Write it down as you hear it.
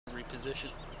reposition.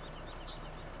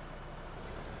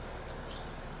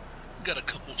 Got a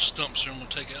couple stumps here I'm gonna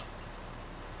take out.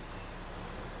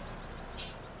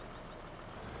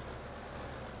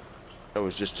 I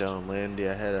was just telling Landy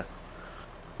I had a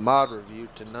mod review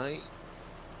tonight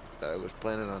that I was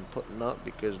planning on putting up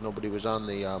because nobody was on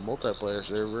the multiplayer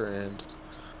server, and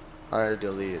I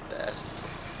deleted that.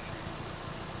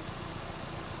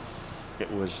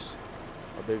 It was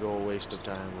a big old waste of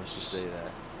time, let's just say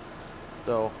that.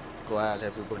 So glad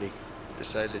everybody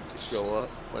decided to show up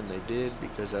when they did,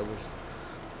 because I was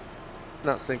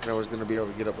not thinking I was going to be able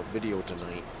to get up a video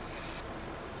tonight.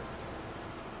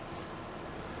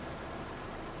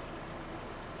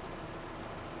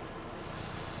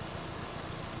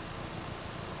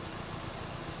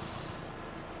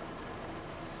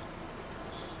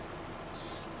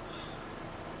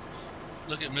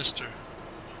 Look at Mr.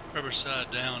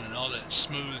 RubberSideDown and all that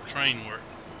smooth crane work.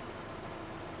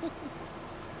 What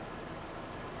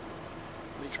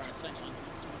are you trying to say? Mine's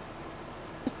not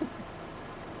smooth.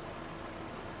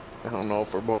 I don't know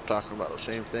if we're both talking about the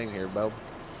same thing here, Bub.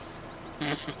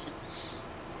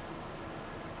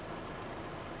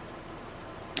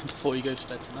 Before you go to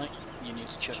bed tonight, you need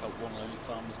to check out One Lonely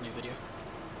Farmer's new video.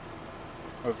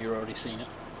 Or have you already seen it?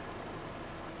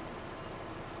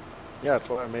 Yeah, that's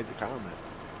why I made the comment.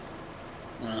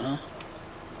 Uh-huh.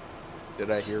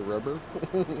 Did I hear rubber?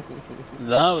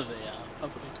 That was it, yeah.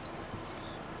 Hopefully.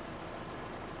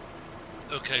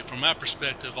 Okay, from my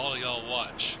perspective, all of y'all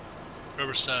watch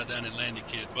RubberSideDown and Landy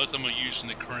Kid. Both of them are using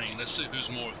the crane. Let's see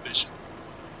who's more efficient.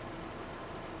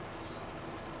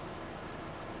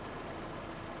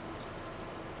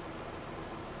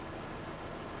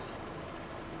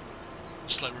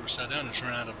 Just like RubberSideDown is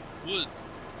running out of wood.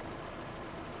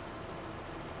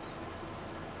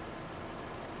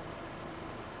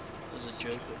 There's a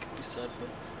joke that could be said, but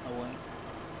I won't.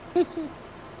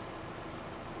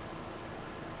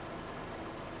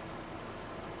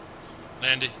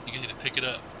 Landy, you need to pick it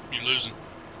up. You're losing.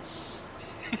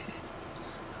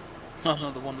 I'm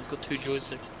not the one that's got two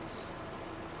joysticks.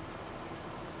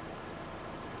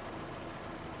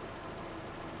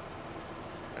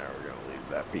 Now we're gonna leave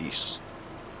that piece.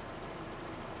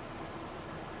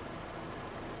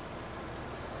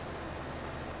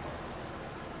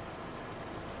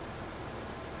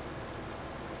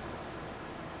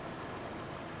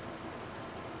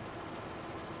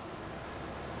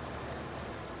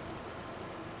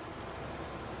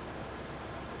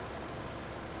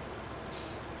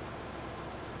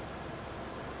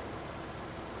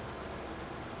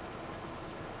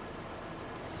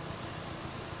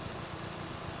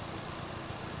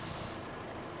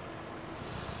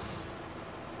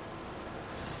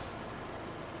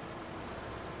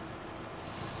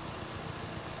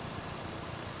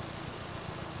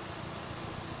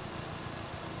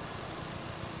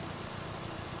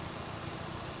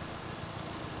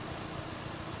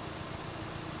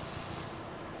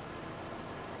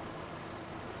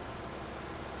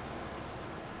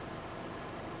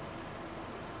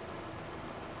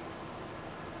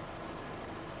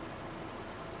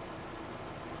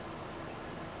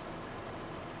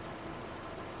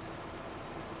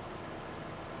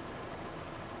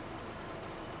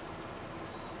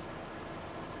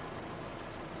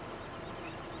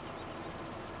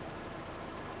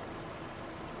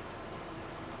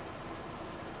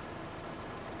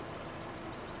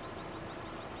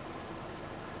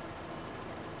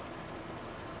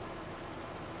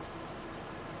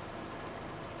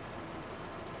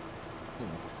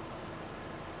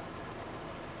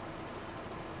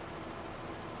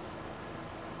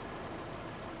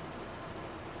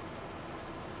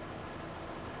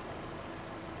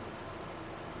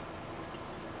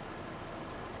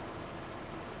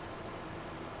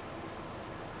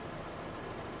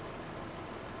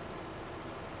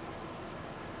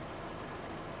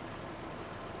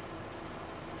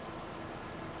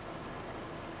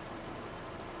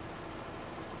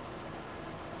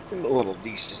 A little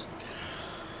decent.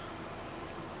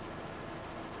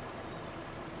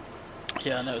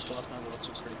 Yeah, I noticed last night the looks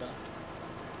were pretty bad.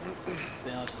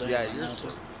 Yeah, yours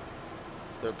were.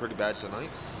 They're pretty bad tonight.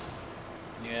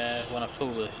 Yeah, when I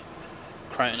pull the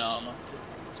crane arm up,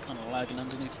 it's kind of lagging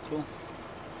underneath the floor.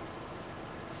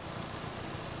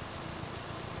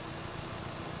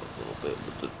 A little bit,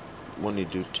 but when you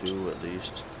do two at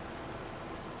least.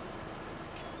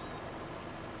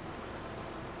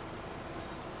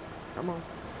 Come on.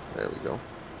 There we go.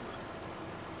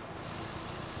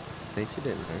 Make it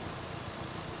in there.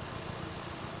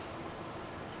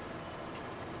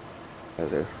 Yeah,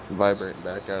 they're vibrating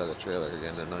back out of the trailer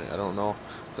again tonight. I don't know.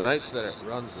 The nights that it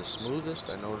runs the smoothest,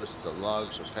 I notice the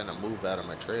logs will kind of move out of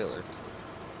my trailer.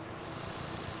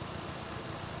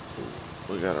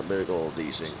 Ooh, we got a big old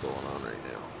desync going on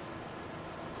right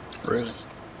now. Really?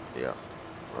 Yeah,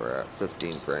 we're at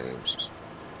 15 frames.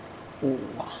 Ooh.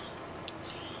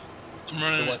 I'm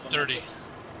running at 30.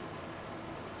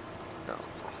 No,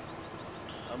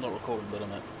 I'm not recording, but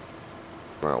I'm at.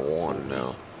 I'm at 1 40.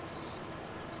 now.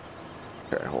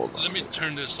 Okay, hold on. Let me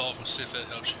turn this off and see if that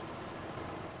helps you.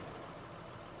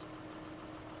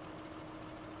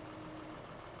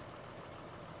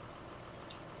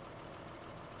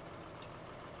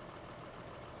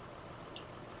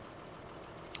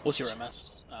 What's your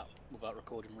MS without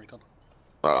recording, Recon?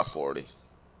 40.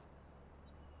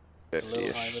 It's a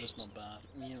little high, 50-ish. but it's not bad.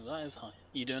 Yeah, that is high.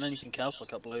 You doing anything else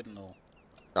like uploading or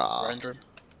Ah, rendering?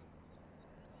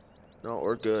 no,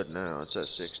 we're good now. It's at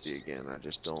 60 again. I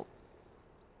just don't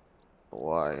know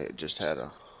why. It just had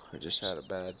a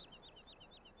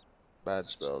bad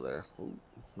spell there. Ooh,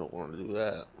 don't want to do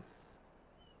that.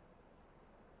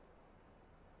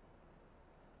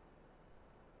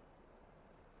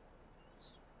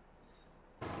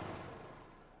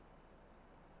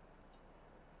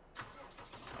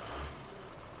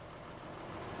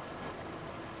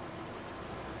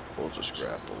 We'll just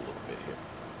grab a little bit here.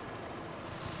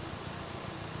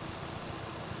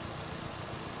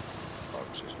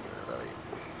 Bugs in here, right?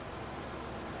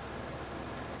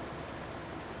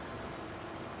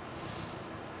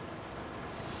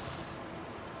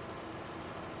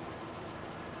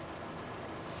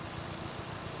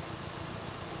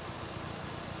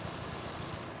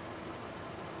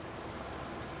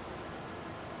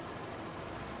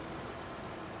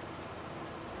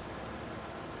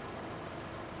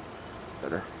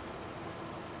 Better.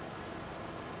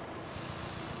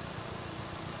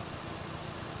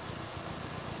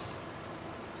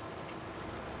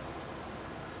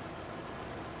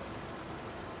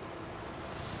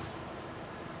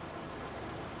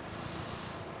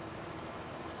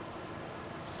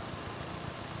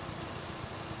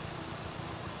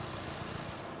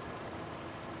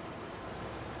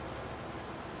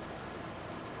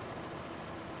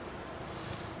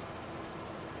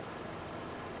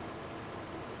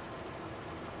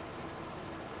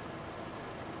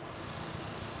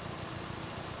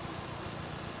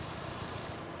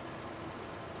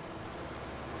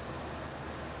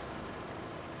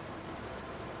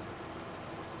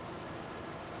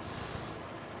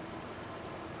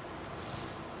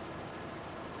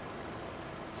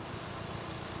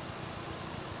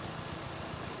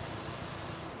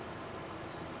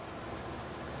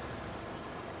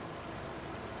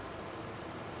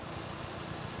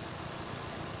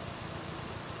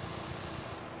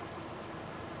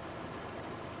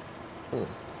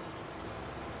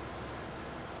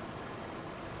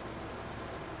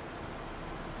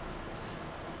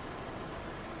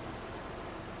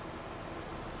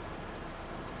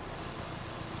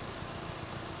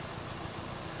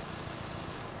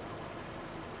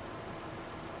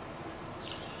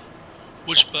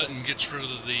 Which button gets rid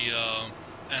of the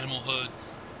animal HUD?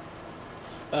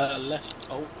 Left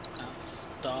Alt and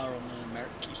Star on the numeric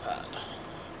keypad.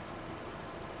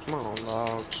 Come on,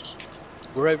 logs.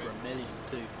 We're over 1 million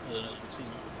too. I don't know if you've seen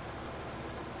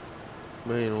that.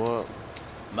 Million what?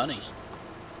 Money.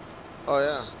 Oh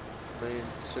yeah,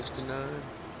 1,069,000,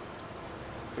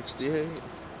 68.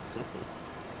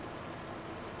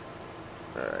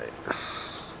 All right.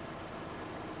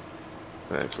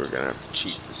 I think we're gonna have to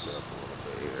cheat this up a little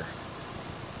bit here.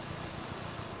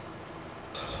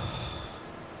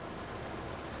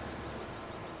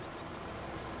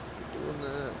 You're doing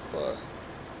that, but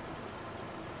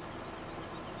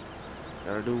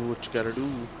gotta do what you gotta do.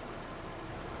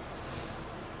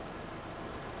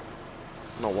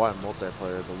 I don't know why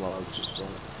multiplayer the logs just don't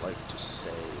like to stay.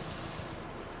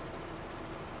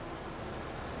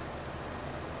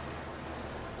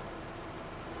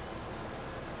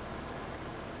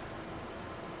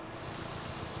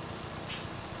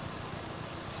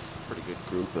 Pretty good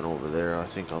grouping over there. I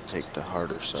think I'll take the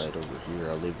harder side over here.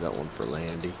 I'll leave that one for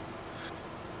Landy.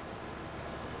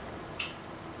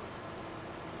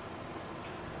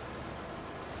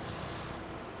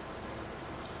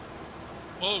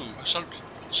 Whoa, I shot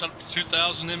up to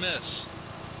 2,000 MS.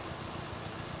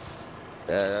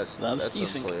 Yeah, That's that's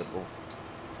decent. unplayable.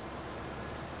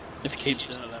 If you keep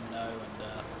doing it, let me know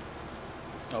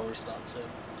and I'll restart soon.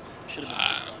 Should have been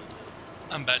restarted.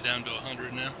 I'm back down to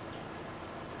 100 now.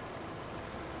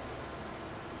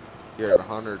 You're at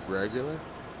 100 regular?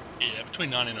 Yeah, between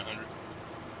 90 and 100.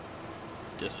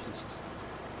 Distance.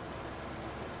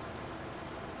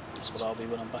 That's what I'll be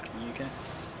when I'm back in the UK.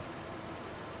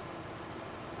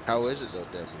 How is it though,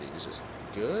 Deputy? Is it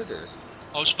good or?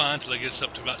 Oh, it's fine till it gets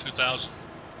up to about 2,000.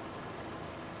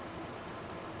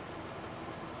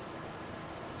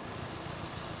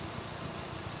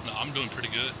 No, I'm doing pretty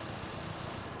good.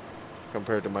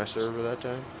 Compared to my server that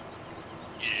time?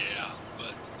 Yeah,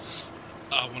 but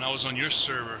when I was on your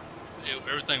server,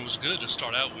 everything was good to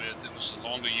start out with. It was the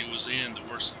longer you was in, the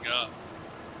worse it got.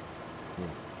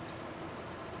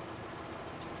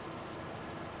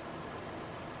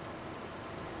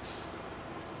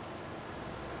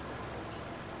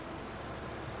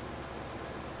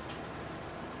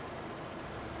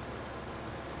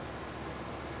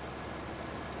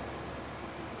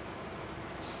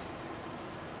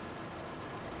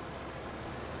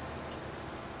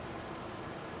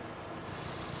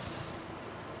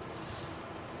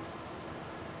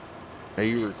 Are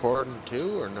you recording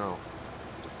too or no?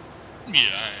 Yeah,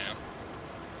 I am.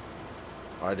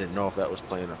 I didn't know if that was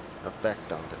playing an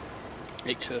effect on it.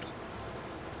 It could.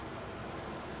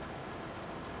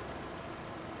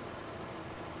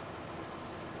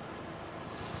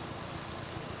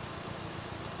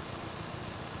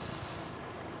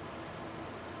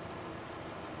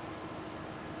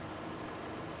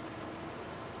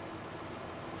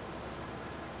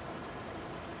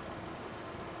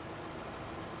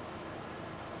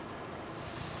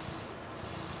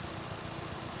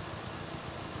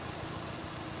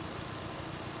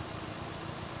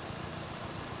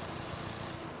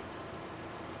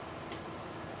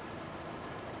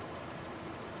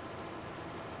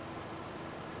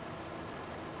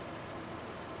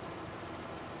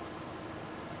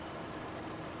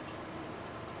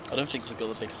 I don't think we got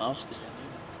the big harvester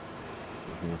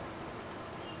yet, do we? I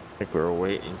think we were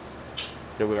waiting.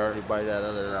 Did we already buy that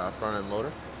other front end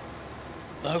loader?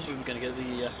 I hope we were going to get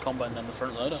the combine and the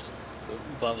front loader,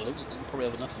 but by the looks, we'll probably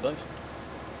have enough for both.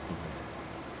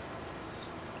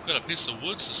 Got a piece of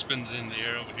wood suspended in the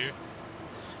air over here.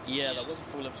 Yeah, that was a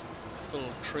full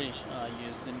tree. I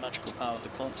used the magical power of the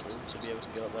console to be able to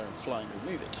go up there and fly and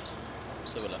remove it.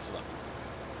 So we're left with that.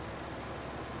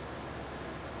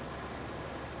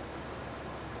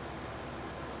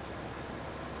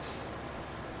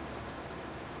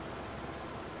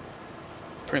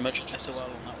 Pretty much SOL on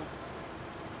that one.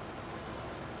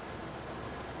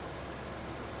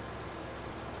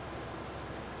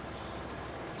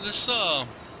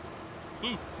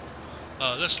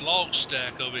 This log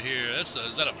stack over here, is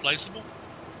that a placeable?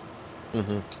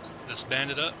 Mm-hmm. That's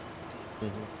banded up?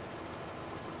 Mm-hmm.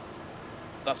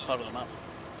 That's part of the map.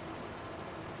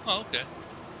 Oh, okay.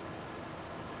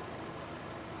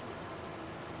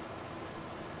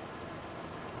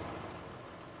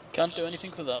 Can't do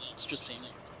anything with that, it's just scenery.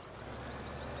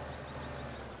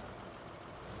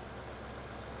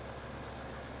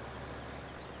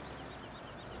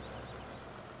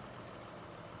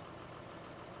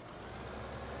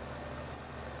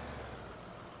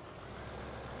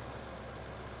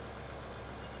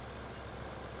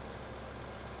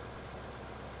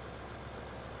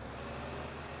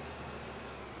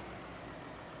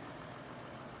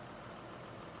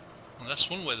 Well, that's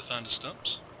one way to find the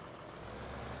stumps.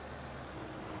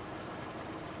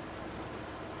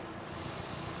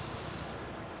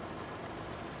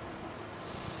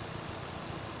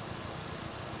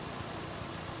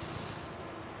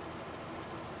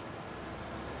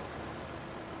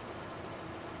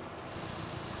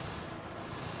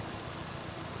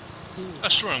 I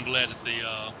sure am glad that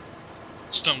the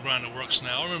stump grinder works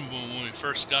now. I remember when we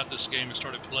first got this game and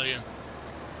started playing,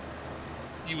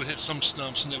 you would hit some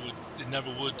stumps and it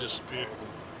never would disappear.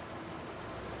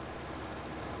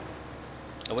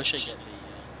 I wish I get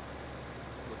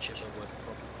the wood chipper working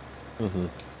properly.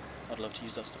 Mm-hmm. I'd love to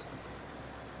use that stuff.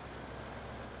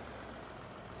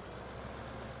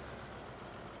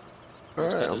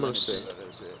 Alright, I'm gonna say that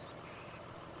is it.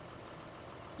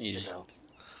 You I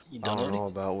done don't already? know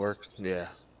about work. Yeah.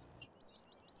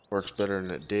 Works better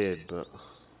than it did, but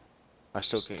I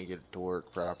still can't get it to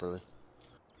work properly.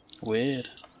 Weird.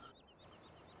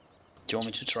 Do you want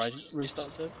me to try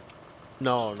restart it?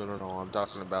 No. I'm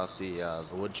talking about the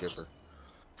wood chipper.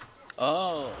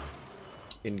 Oh,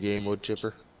 In-game wood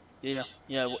chipper. yeah.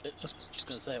 I was just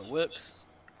gonna say it works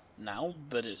now,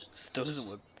 but it still doesn't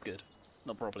work good.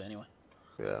 Not properly, anyway.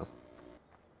 Yeah.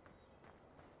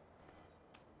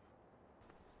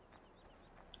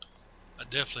 I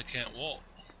definitely can't walk.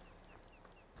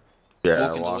 Yeah,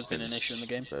 Walking's always been an issue in the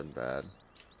game. Been bad.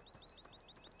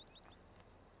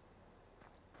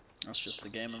 That's just the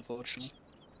game, unfortunately.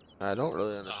 I don't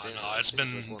really understand. No, it. it's Seems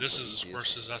been, like this one of the is as worse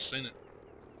easiest. as I've seen it.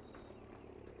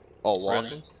 Oh, Really?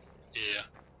 walking? Yeah.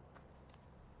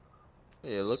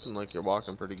 Yeah, looking like you're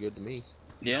walking pretty good to me.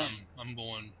 Yeah. I'm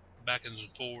going backwards and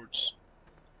forwards.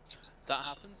 That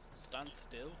happens. Stand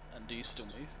still, and do you still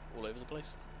move all over the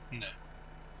place? No.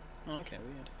 Oh, okay,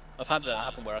 weird. I've had that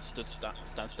happen where I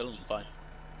stand still and fight.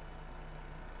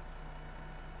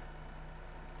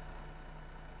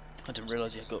 I didn't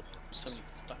realise you got so many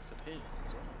stacked up here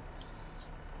as well.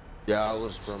 Yeah, I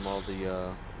was from all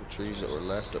the trees that were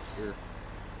left up here.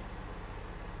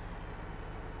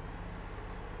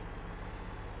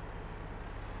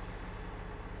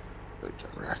 Put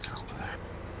that rack over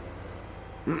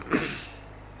there.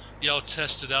 Y'all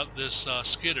tested out this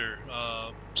skidder.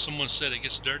 Someone said it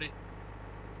gets dirty.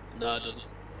 No, it doesn't.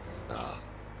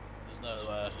 There's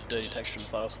no dirty texture in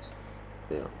the files.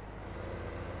 Yeah.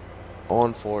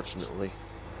 Unfortunately.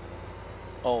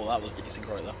 Oh, that was decent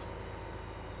right there.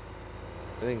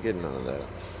 I didn't get none of that.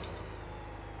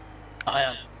 I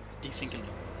am. It's desyncing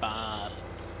bad.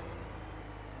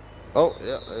 Oh,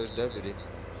 yeah, there's Deputy.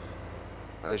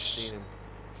 I seen him.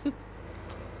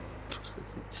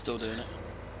 Still doing it.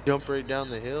 Jump right down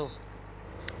the hill.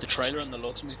 The trailer and the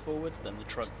logs move forward, then the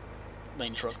truck,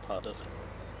 main truck part does it.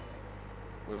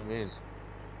 What do you mean?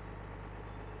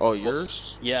 Oh,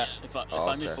 yours? Yeah, if I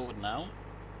move okay. forward now,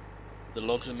 the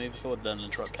logs are moving forward, then the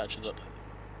truck catches up.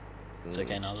 It's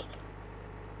okay now though.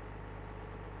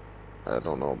 I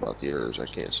don't know about yours. I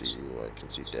can't see you. I can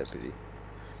see Deputy.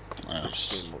 Yeah. I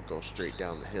assume we'll go straight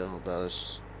down the hill about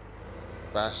as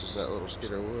fast as that little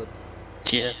skidder would.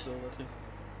 Yeah, so that's it.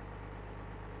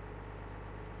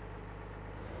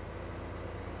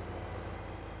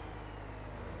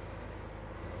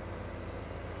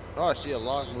 Oh, I see a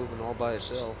log moving all by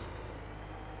itself.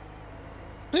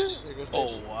 There goes Oh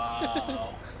Deputy.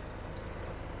 wow.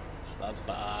 That's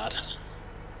bad.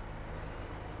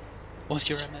 What's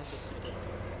your MS up to?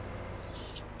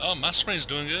 Oh, my spring's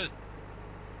doing good.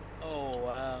 Oh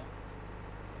wow.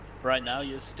 Right now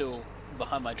you're still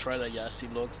behind my trailer, yeah, I see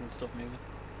logs and stuff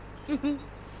moving.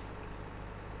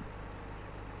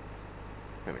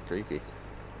 Kind of creepy.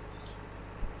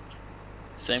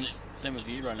 Same with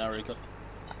you right now, Rico.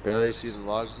 Really see the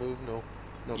logs move? No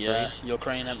Yeah, crane? your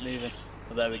crane ain't moving.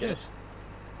 Oh, there we go. Yeah.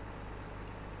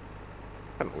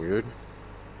 Kind of weird.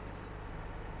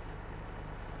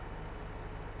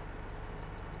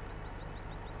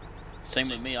 Same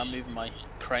with me, I'm moving my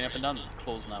crane up and down the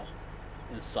claws now.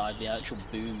 Inside the actual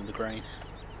boom of the crane.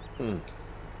 I'm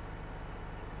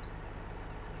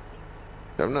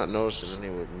not noticing any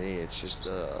with me. It's just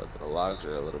the logs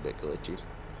are a little bit glitchy.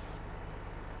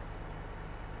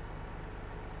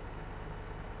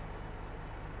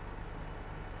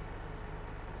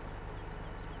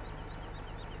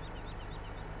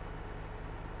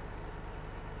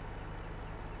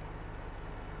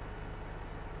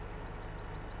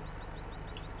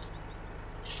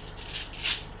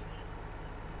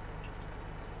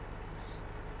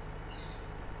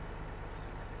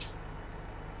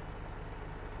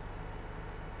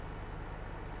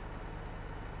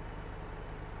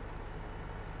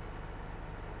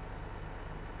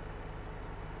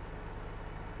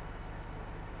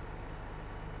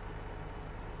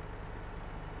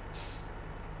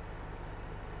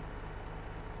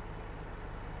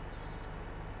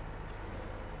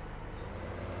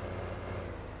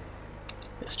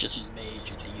 It's just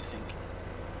major desync.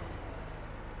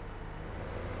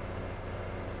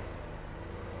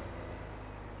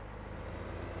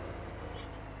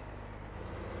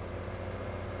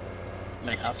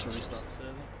 May have to restart the server.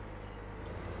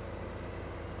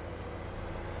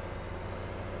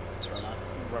 It's right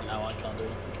now I can't do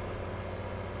anything.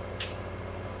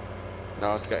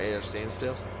 No, it's got AF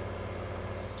standstill.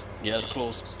 Yeah, the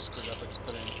claws screwed up. I just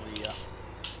put it into the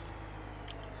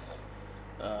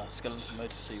skeleton mode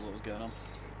to see what was going on.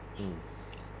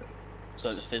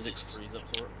 So the physics freeze up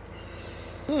for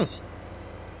it.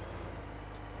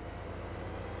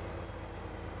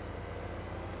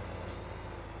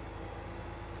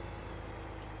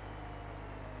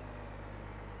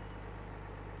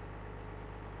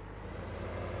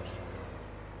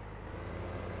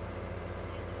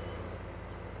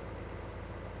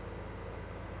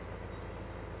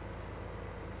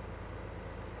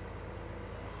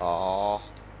 Aww.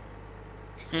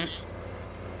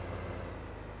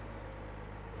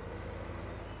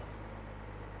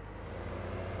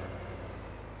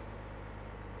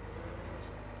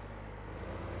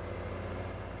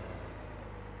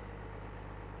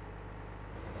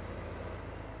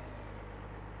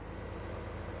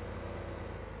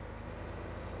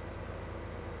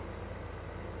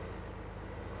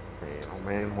 Man, oh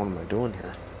man, what am I doing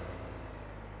here?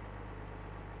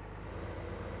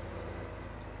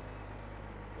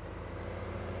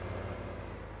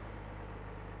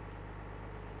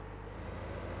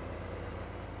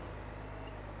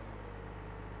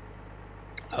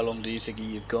 How long do you think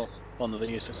you've got on the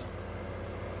video so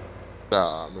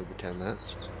far? Maybe 10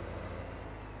 minutes.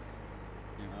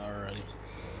 Alrighty.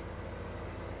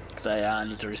 Cause I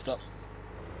need to restart.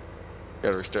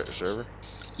 Gotta restart the server?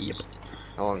 Yep.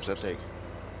 How long does that take?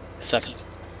 Seconds.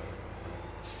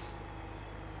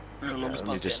 How long Yeah, is let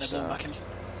me past getting just everyone back in?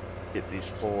 get these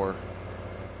 4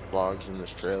 logs in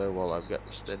this trailer while I've got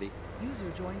the steady. User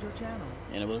joined your channel.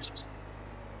 Yeah, no worries.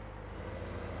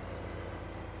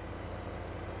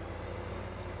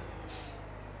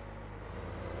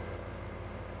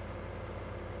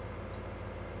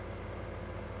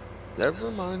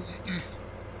 Never mind.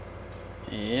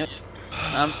 Yep.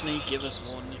 Anthony, give us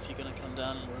one if you're gonna come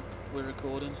down and we're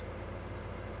recording.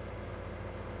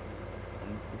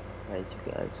 I'm surprised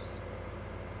you guys.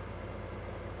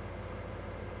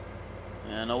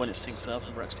 Yeah, I know when it syncs up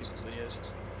and wrecks people's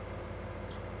videos.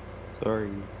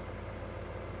 Sorry.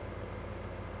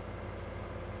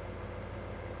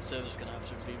 The server's gonna have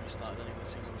to be restarted anyway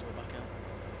soon as we're back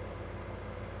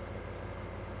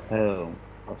out. Oh,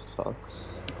 that sucks.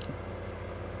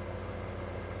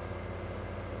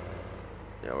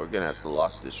 Yeah, we're gonna have to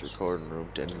lock this recording room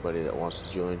to anybody that wants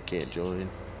to join, can't join.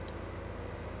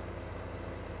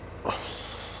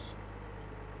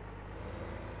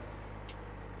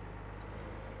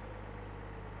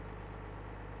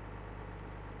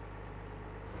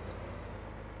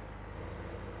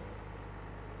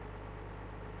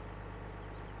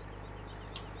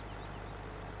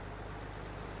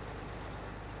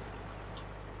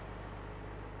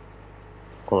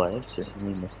 Well, I have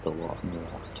certainly missed a lot in the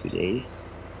last 2 days.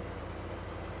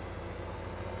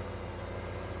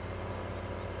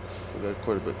 We got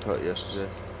quite a bit cut yesterday.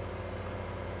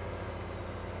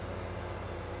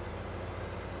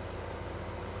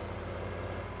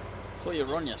 I thought you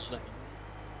were on yesterday.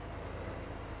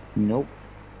 Nope.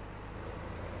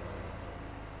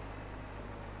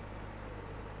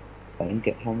 I didn't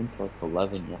get home until like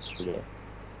 11 yesterday.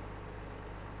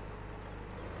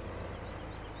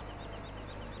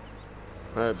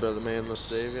 Alright, brother man, let's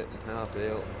save it and help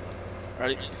out.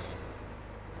 Ready?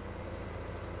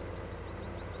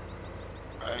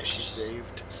 Alright, she's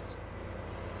saved.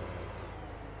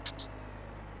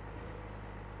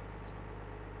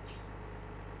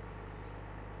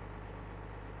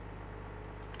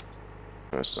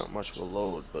 That's not much of a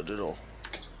load, but it'll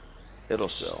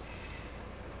sell.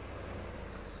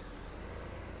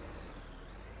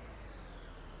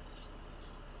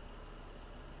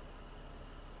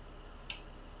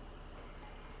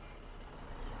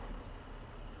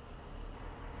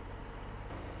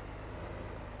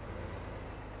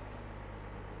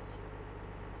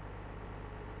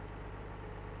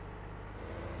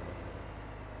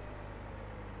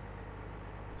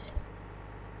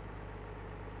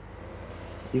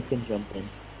 You can jump in.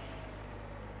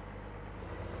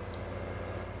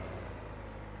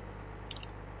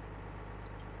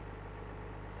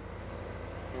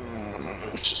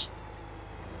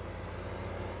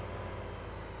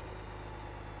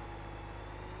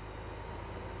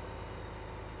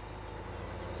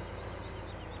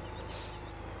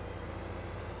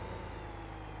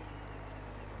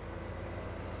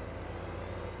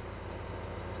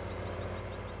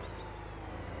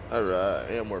 Alright,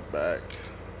 and we're back.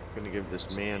 Gonna give this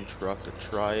man truck a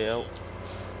tryout.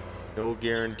 No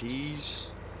guarantees.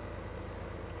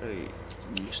 Gotta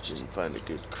get used to and find a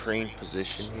good crane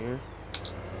position here.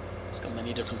 It's got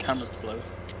many different cameras to play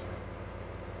with.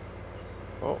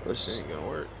 Oh, this ain't gonna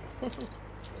work.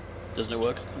 Doesn't it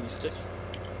work on your sticks?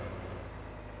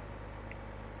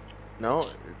 No,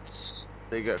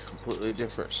 they got completely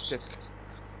different stick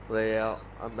layout.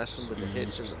 I'm messing with the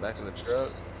hitch in the back of the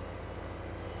truck.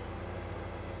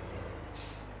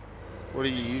 What are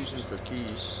you using for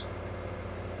keys?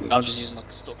 I'm just using my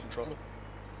stock controller.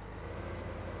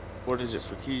 What is it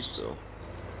for keys though?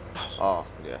 Oh,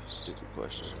 yeah, stupid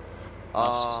question.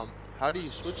 Nice. How do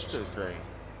you switch to the crane?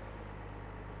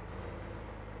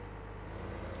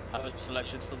 Have it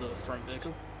selected for the front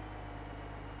vehicle.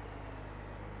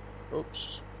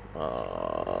 Oops.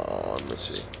 Let me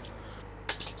see.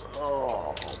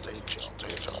 Oh,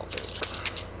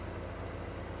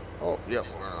 oh, yep,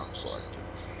 we're not selected.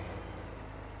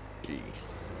 G.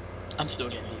 I'm still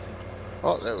getting easy.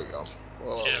 Oh, there we go.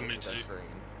 Whoa, Yeah, look me at that too. crane.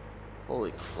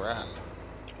 Holy crap.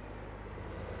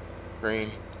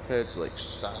 Crane head's like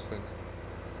stopping.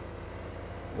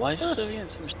 Why is it so getting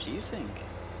so much desync?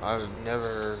 I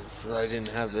didn't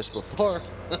have this before.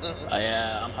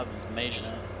 I'm having this major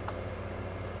now.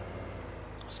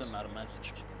 I'll send out a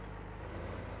message.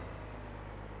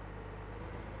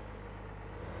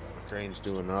 The crane's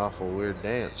doing an awful weird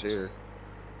dance here.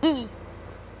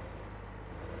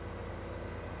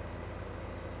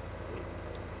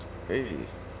 Hey.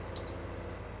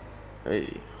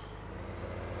 Hey.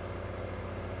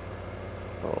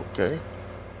 Okay.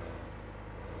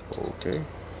 Okay.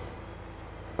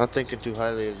 Not thinking too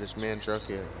highly of this man truck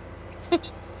yet.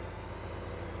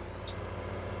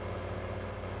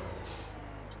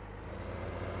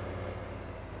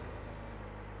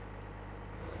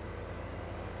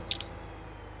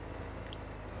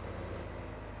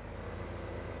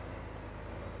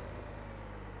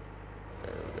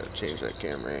 We gotta change that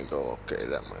camera angle. Okay,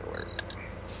 that might work.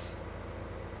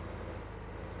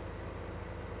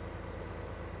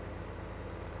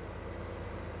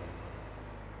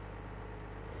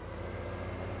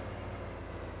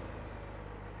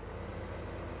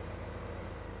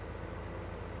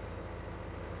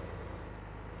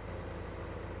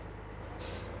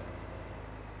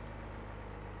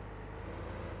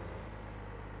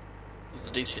 Is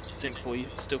the DC sync for you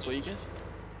still for you guys?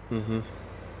 Mm-hmm.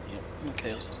 Yep.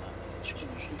 Okay, I'll send that message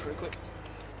usually pretty quick.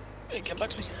 Hey, get back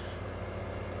to me.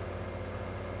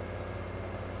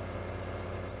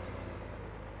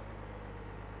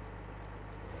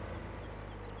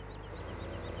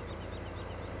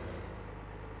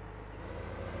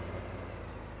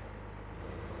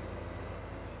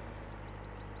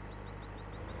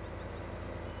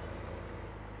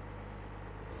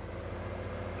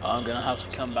 I'm gonna have to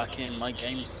come back in. My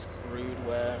game's screwed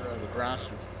where the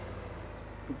grass is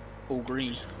all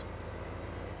green.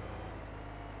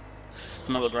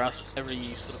 Not the grass,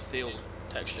 every sort of field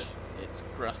texture, it's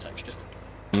grass texture.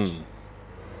 Hmm.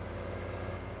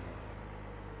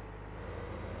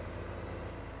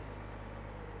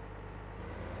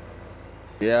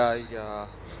 Yeah,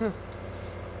 I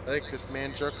think this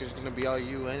man truck is gonna be all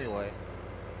you anyway.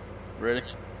 Really?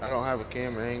 I don't have a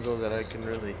camera angle that I can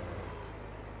really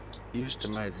use to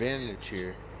my advantage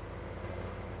here.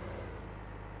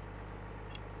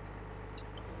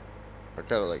 I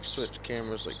gotta like switch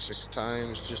cameras like 6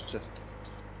 times just to.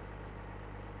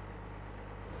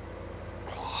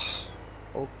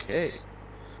 Okay.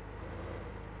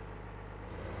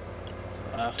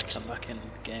 I have to come back in the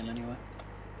game anyway.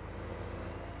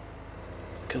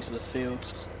 Because of the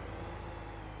fields.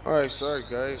 Alright, sorry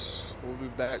guys. We'll be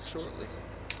back shortly.